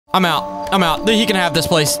I'm out. I'm out. He can have this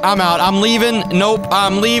place. I'm out. I'm leaving. Nope.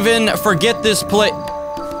 I'm leaving. Forget this place.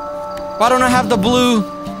 Why don't I have the blue?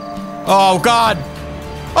 Oh, God.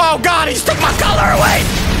 Oh, God. He's took my color away.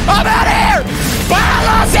 I'm out of here. Bye,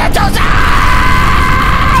 Los Santos. Out!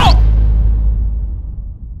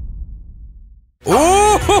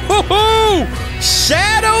 Ooh,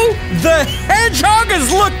 Shadow the Hedgehog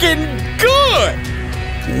is looking good.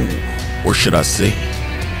 Ooh, or should I say,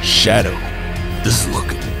 Shadow is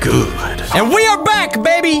looking good. And we are back,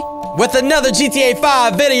 baby, with another GTA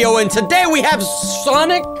 5 video. And today we have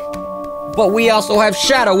Sonic, but we also have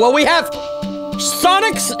Shadow. Well, we have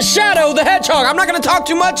Sonic's Shadow the Hedgehog. I'm not gonna talk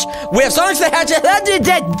too much. We have Sonic's the Hedgehog.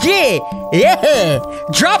 Yeah.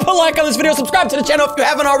 Drop a like on this video. Subscribe to the channel if you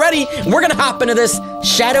haven't already. We're gonna hop into this.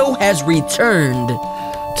 Shadow has returned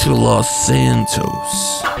to Los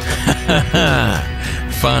Santos.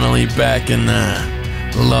 Finally back in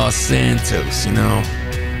Los Santos, you know.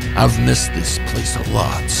 I've missed this place a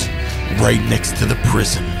lot. Right next to the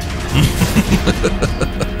prison.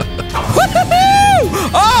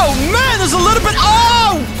 Oh man, there's a little bit.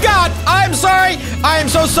 Oh God, I'm sorry. I am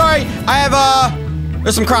so sorry. I have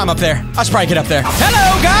there's some crime up there. I should probably get up there.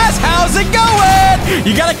 Hello guys, how's it going?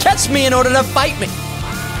 You gotta catch me in order to fight me.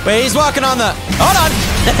 Wait, he's walking on the. Hold on.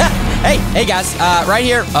 hey guys, right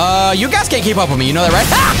here. You guys can't keep up with me. You know that, right?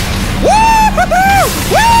 Ah! Woo-hoo-hoo!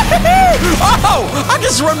 Woo-hoo-hoo! Oh, I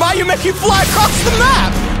just run by you, make you fly across the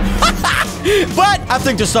map. But I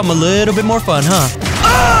think there's something a little bit more fun, huh?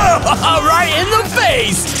 Oh, right in the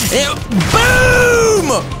face! Boom!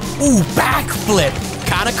 Ooh, backflip.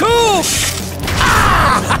 Kinda cool.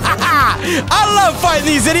 Ah! I love fighting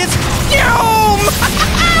these idiots.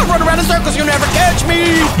 Run around in circles, you'll never catch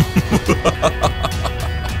me.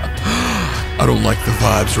 I don't like the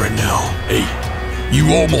vibes right now. Hey,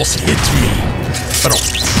 you almost hit me. I don't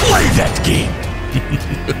play that game.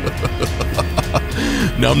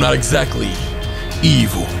 Now, I'm not exactly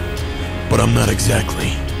evil, but I'm not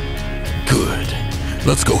exactly good.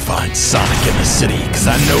 Let's go find Sonic in the city, because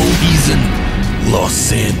I know he's in Los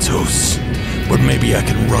Santos. But maybe I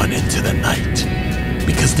can run into the night,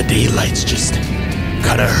 because the daylight's just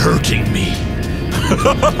kind of hurting me.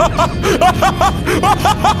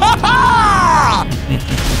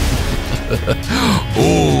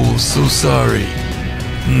 Oh, so sorry.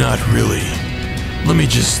 Not really. Let me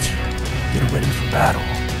just get ready for battle.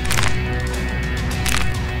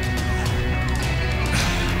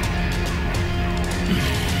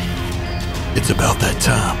 It's about that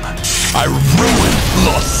time. I ruined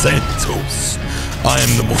Los Santos. I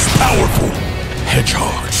am the most powerful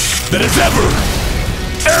hedgehog that has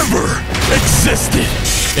ever existed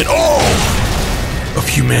in all of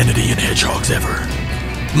humanity and hedgehogs ever.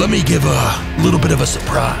 Let me give a little bit of a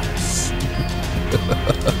surprise.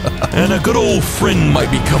 And a good old friend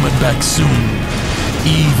might be coming back soon.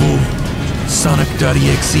 Evil,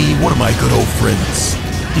 Sonic.exe, one of my good old friends.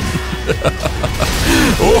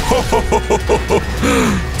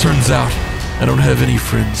 Turns out, I don't have any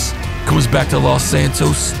friends. Comes back to Los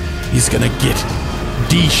Santos, he's gonna get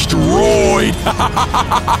destroyed. La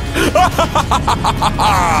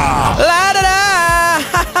da da!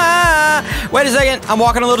 Wait a second, I'm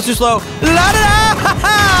walking a little too slow. La da da!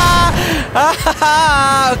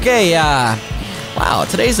 Okay, wow,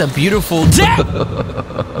 today's a beautiful day.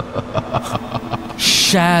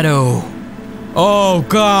 Shadow. Oh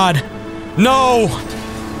God, no.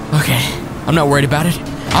 Okay, I'm not worried about it.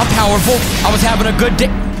 I'm powerful. I was having a good day.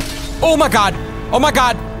 Oh my God. Oh my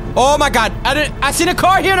God. Oh my God. I seen a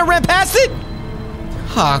car here and I ran past it.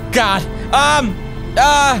 Oh God.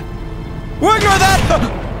 We'll ignore that.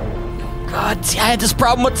 God, see, I had this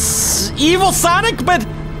problem with evil Sonic, but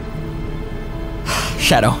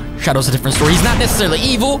Shadow's a different story. He's not necessarily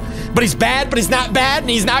evil, but he's bad, but he's not bad, and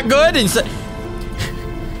he's not good, and so...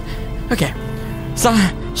 Okay. So,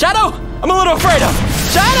 Shadow, I'm a little afraid of.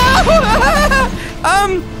 Shadow!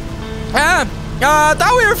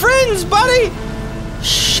 Thought we were friends, buddy.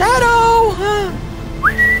 Shadow.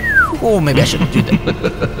 Oh, maybe I shouldn't do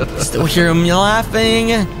that. Still hear him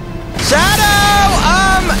laughing. Shadow!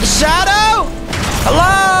 Shadow?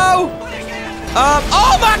 Hello?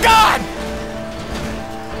 Oh my God!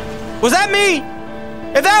 Was that me?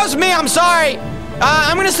 If that was me, I'm sorry.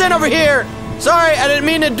 I'm gonna stand over here. Sorry, I didn't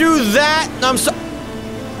mean to do that. I'm so...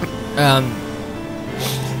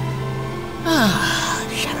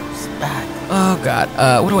 Shadow's back. Oh God.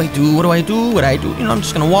 What do I do? What do I do? What do I do? You know, I'm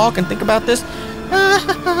just gonna walk and think about this.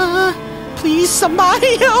 Please,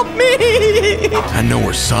 somebody help me. I know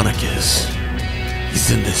where Sonic is. He's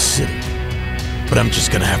in this city. but I'm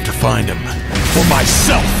just gonna have to find him for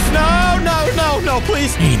myself. No, no, no, no,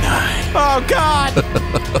 please. Ain't I? Oh, God.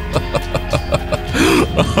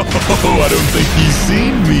 Oh, I don't think he's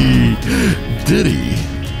seen me, did he?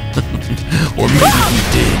 Or maybe he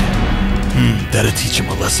did. That'll teach him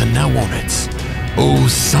a lesson now, won't it? Oh,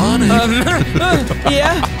 Sonic.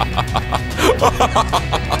 Yeah?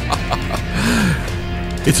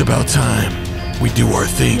 It's about time we do our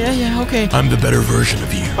thing. Yeah, okay. I'm the better version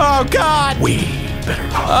of you. Oh, God. Way better.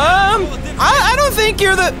 I don't think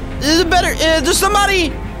you're the better. There's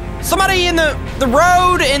somebody in the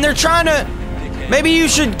road, and they're trying to. Maybe you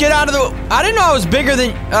should get out of the. I didn't know I was bigger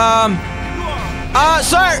than.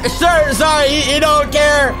 Sir, sorry. You don't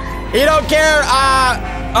care. You don't care.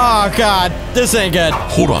 Oh God, this ain't good.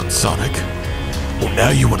 Hold on, Sonic. Oh, now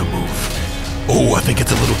you want to move. Oh, I think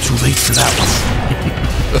it's a little too late for that one.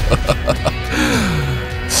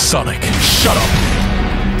 Sonic, shut up.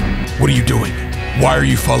 What are you doing? Why are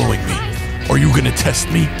you following me? Are you gonna test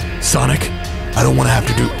me, Sonic? I don't want to have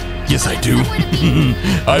to do. Yes, I do.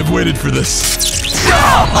 I've waited for this.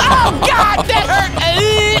 Oh God, that hurt.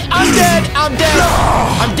 I'm dead.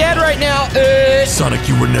 I'm dead right now. Sonic,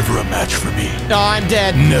 you were never a match for me. No, I'm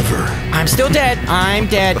dead. Never. I'm still dead. I'm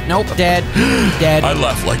dead. Nope, dead. Dead. I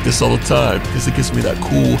laugh like this all the time because it gives me that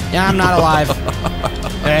cool. Yeah, I'm not alive.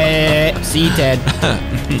 See, dead.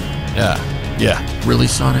 Yeah. Really,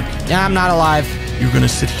 Sonic? Yeah, I'm not alive. You're gonna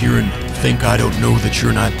sit here and think I don't know that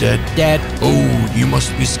you're not dead? Dead. Oh, you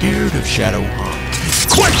must be scared of Shadow, huh?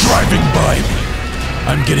 Quit driving by me!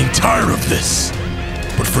 I'm getting tired of this.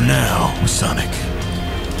 But for now, Sonic,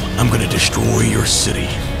 I'm gonna destroy your city.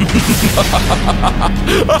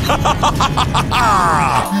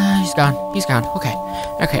 He's gone. He's gone.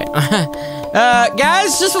 Okay.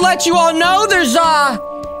 Guys, just to let you all know, there's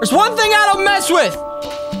one thing I don't mess with.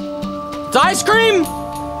 It's ice cream.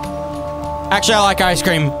 Actually, I like ice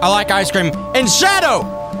cream. And Shadow,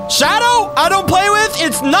 I don't play with.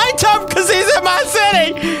 It's nighttime because he's in my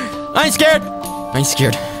city. I ain't scared.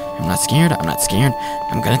 I'm not scared.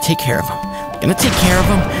 I'm gonna take care of him.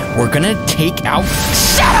 We're gonna take out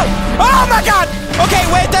Shadow. Oh my God. Okay,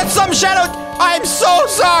 wait, that's some Shadow. I'm so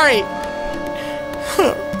sorry.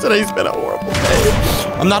 Today's been a horrible day.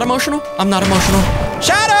 I'm not emotional.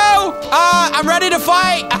 Shadow, I'm ready to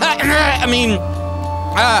fight.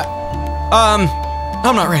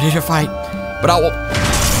 I'm not ready to fight, but I will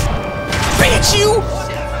beat you.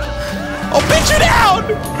 I'll beat you down,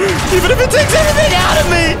 even if it takes everything out of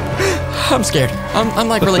me. I'm scared. I'm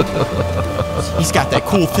like really. He's got that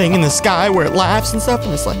cool thing in the sky where it laughs and stuff,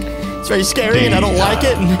 and it's like it's very scary, and I don't like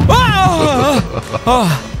it. And,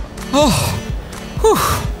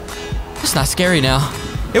 it's not scary now.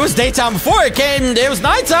 It was daytime before it came. It was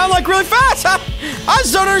nighttime like really fast. I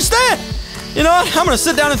just don't understand. You know what? I'm gonna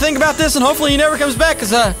sit down and think about this, and hopefully he never comes back,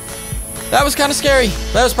 because that was kind of scary.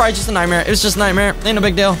 That was probably just a nightmare. It was just a nightmare. Ain't no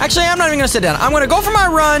big deal. Actually, I'm not even gonna sit down. I'm gonna go for my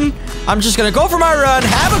run. I'm just gonna go for my run,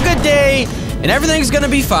 have a good day, and everything's gonna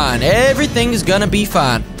be fine. Everything's gonna be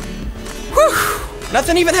fine. Whew.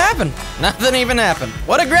 Nothing even happened.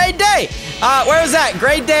 What a great day. Where was that?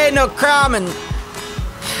 Great day, no crime, and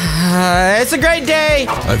it's a great day.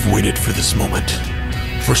 I've waited for this moment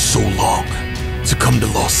for so long to come to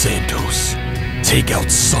Los Santos, take out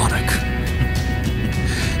Sonic.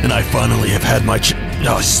 And I finally have had my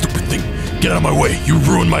stupid thing. Get out of my way. You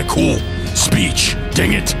ruined my cool speech.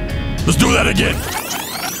 Dang it. Let's do that again.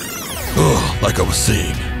 Like I was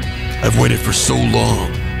saying, I've waited for so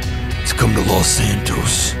long to come to Los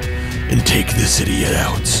Santos and take this idiot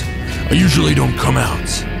out. I usually don't come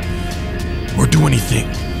out or do anything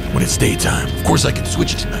when it's daytime. Of course, I can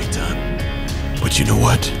switch to nighttime. But you know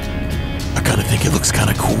what? I kind of think it looks kind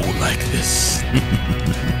of cool like this.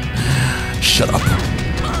 Shut up.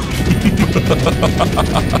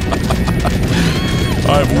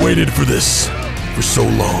 I've waited for this for so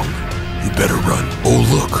long. You better run. Oh,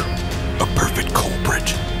 look. A perfect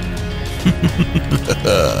culprit.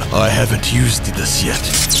 I haven't used this yet.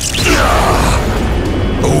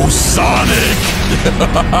 Oh, Sonic!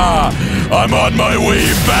 I'm on my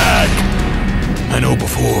way back! I know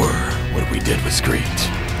before what we did was great,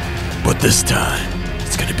 but this time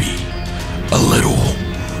it's gonna be a little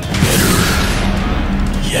better.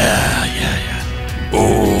 Yeah.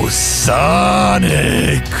 Oh,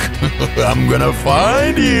 Sonic! I'm gonna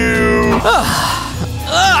find you!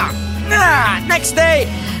 Next day,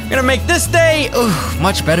 I'm gonna make this day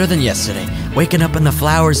much better than yesterday. Waking up in the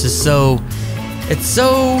flowers is it's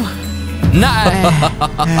so nice.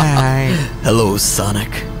 Hello,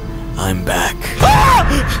 Sonic. I'm back.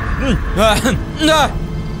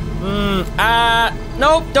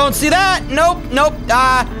 Nope, don't see that. Nope.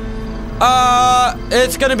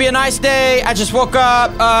 It's gonna be a nice day. I just woke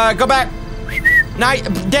up. Go back. Night,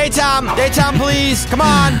 daytime, please. Come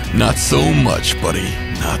on. Not so much, buddy.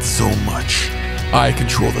 Not so much. I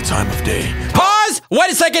control the time of day. Pause!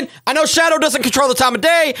 Wait a second. I know Shadow doesn't control the time of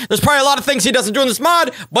day. There's probably a lot of things he doesn't do in this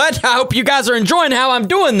mod, but I hope you guys are enjoying how I'm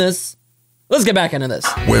doing this. Let's get back into this.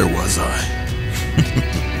 Where was I?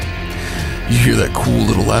 You hear that cool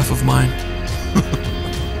little laugh of mine?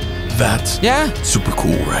 That's super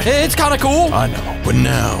cool, right? It's kind of cool. I know, but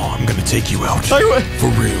now I'm gonna take you out. For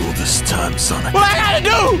real this time, Sonic. What I gotta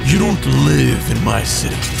do? You don't live in my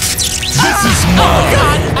city. This is my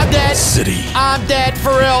God, I'm dead. city. I'm dead, for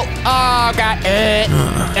real. Oh, God. Dead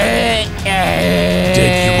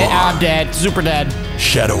you are. I'm dead, super dead.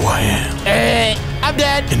 Shadow I am. I'm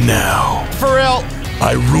dead. And now, For real.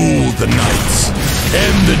 I rule the nights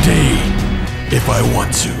and the day if I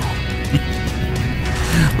want to.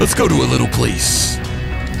 Let's go to a little place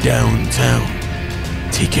downtown.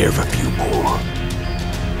 Take care of a few more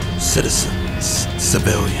citizens,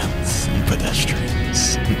 civilians, and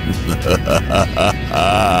pedestrians.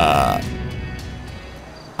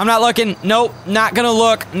 I'm not looking. Nope. Not gonna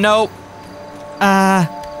look. Nope.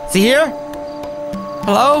 Is he here?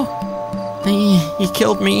 Hello? He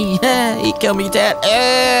killed me. He killed me dead.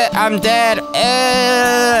 I'm dead.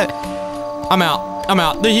 I'm out. I'm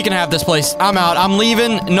out. He can have this place. I'm out. I'm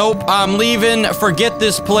leaving. Nope. I'm leaving. Forget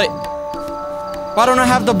this place. Why don't I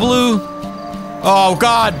have the blue? Oh,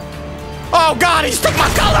 God. Oh, God. He took my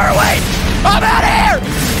color away. I'm out of here.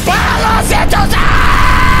 Bye, Los Santos.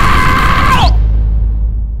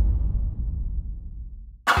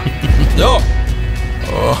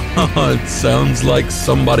 Oh, it sounds like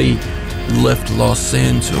somebody left Los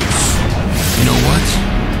Santos. You know what?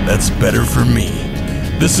 That's better for me.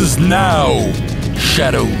 This is now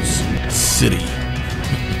Shadow's city.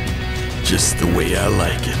 Just the way I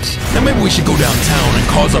like it. Now maybe we should go downtown and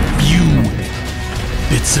cause a few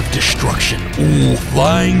bits of destruction. Ooh,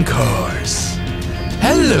 flying cars.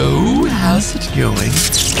 Hello, how's it going?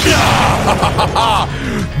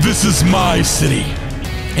 This is my city,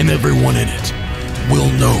 and everyone in it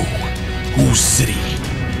will know whose city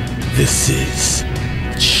this is.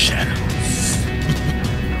 Shadows.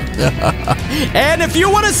 And if you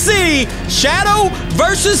want to see Shadow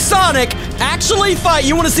versus Sonic actually fight,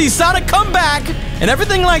 you want to see Sonic come back and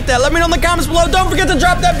everything like that, let me know in the comments below. Don't forget to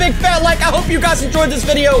drop that big fat like. I hope you guys enjoyed this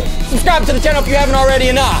video. Subscribe to the channel if you haven't already,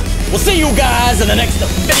 and we'll see you guys in the next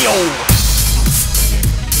video.